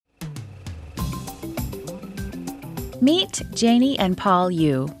Meet Janie and Paul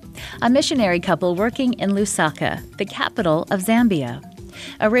Yu, a missionary couple working in Lusaka, the capital of Zambia.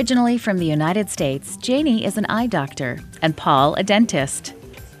 Originally from the United States, Janie is an eye doctor and Paul a dentist.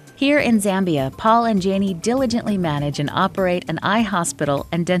 Here in Zambia, Paul and Janie diligently manage and operate an eye hospital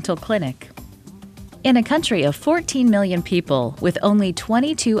and dental clinic. In a country of 14 million people with only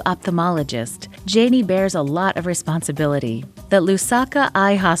 22 ophthalmologists, Janie bears a lot of responsibility. The Lusaka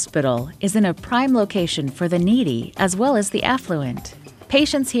Eye Hospital is in a prime location for the needy as well as the affluent.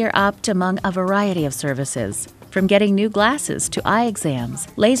 Patients here opt among a variety of services, from getting new glasses to eye exams,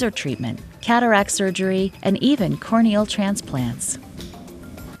 laser treatment, cataract surgery, and even corneal transplants.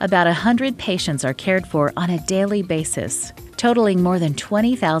 About 100 patients are cared for on a daily basis, totaling more than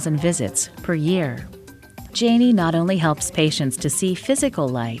 20,000 visits per year. Janie not only helps patients to see physical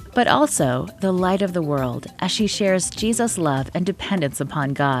light, but also the light of the world as she shares Jesus' love and dependence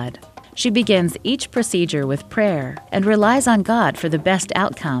upon God. She begins each procedure with prayer and relies on God for the best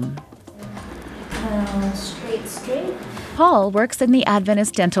outcome. Straight. Paul works in the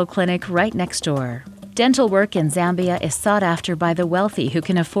Adventist Dental Clinic right next door. Dental work in Zambia is sought after by the wealthy who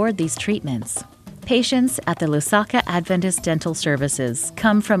can afford these treatments. Patients at the Lusaka Adventist Dental Services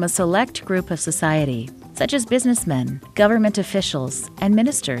come from a select group of society, such as businessmen, government officials, and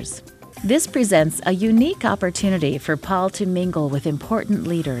ministers. This presents a unique opportunity for Paul to mingle with important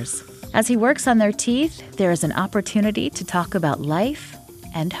leaders. As he works on their teeth, there is an opportunity to talk about life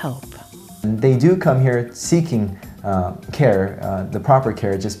and hope. They do come here seeking care, the proper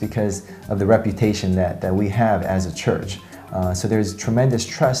care, just because of the reputation that we have as a church. So there's tremendous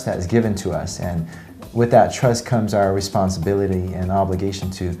trust that is given to us, and with that trust comes our responsibility and obligation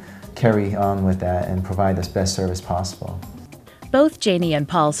to carry on with that and provide the best service possible. Both Janie and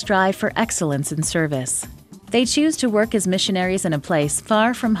Paul strive for excellence in service. They choose to work as missionaries in a place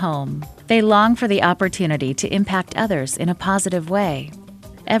far from home. They long for the opportunity to impact others in a positive way.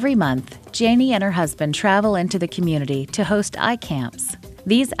 Every month, Janie and her husband travel into the community to host eye camps.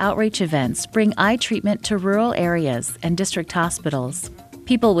 These outreach events bring eye treatment to rural areas and district hospitals.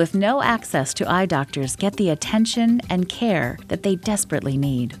 People with no access to eye doctors get the attention and care that they desperately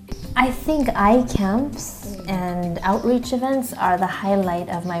need. I think eye camps and outreach events are the highlight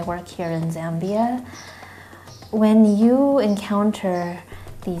of my work here in Zambia. When you encounter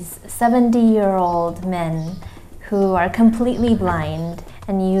these 70-year-old men who are completely blind,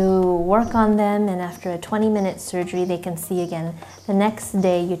 and you work on them, and after a 20-minute surgery they can see again. The next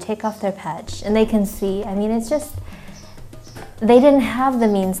day you take off their patch and they can see. I mean, it's just, they didn't have the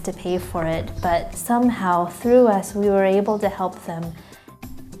means to pay for it, but somehow through us we were able to help them.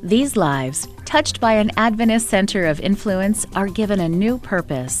 These lives, touched by an Adventist center of influence, are given a new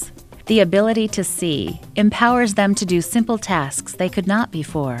purpose. The ability to see empowers them to do simple tasks they could not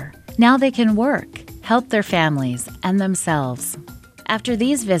before. Now they can work, help their families and themselves. After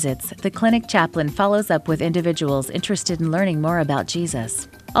these visits, the clinic chaplain follows up with individuals interested in learning more about Jesus.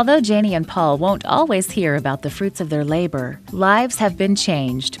 Although Janie and Paul won't always hear about the fruits of their labor, lives have been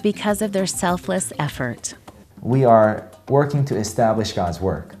changed because of their selfless effort. We are working to establish God's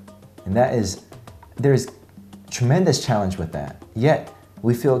work, and there's tremendous challenge with that. Yet,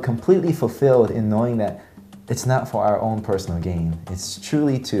 we feel completely fulfilled in knowing that it's not for our own personal gain. It's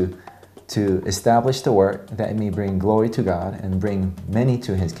truly to establish the work that it may bring glory to God and bring many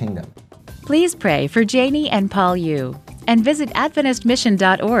to His kingdom. Please pray for Janie and Paul Yu and visit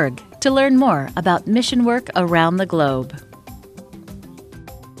AdventistMission.org to learn more about mission work around the globe.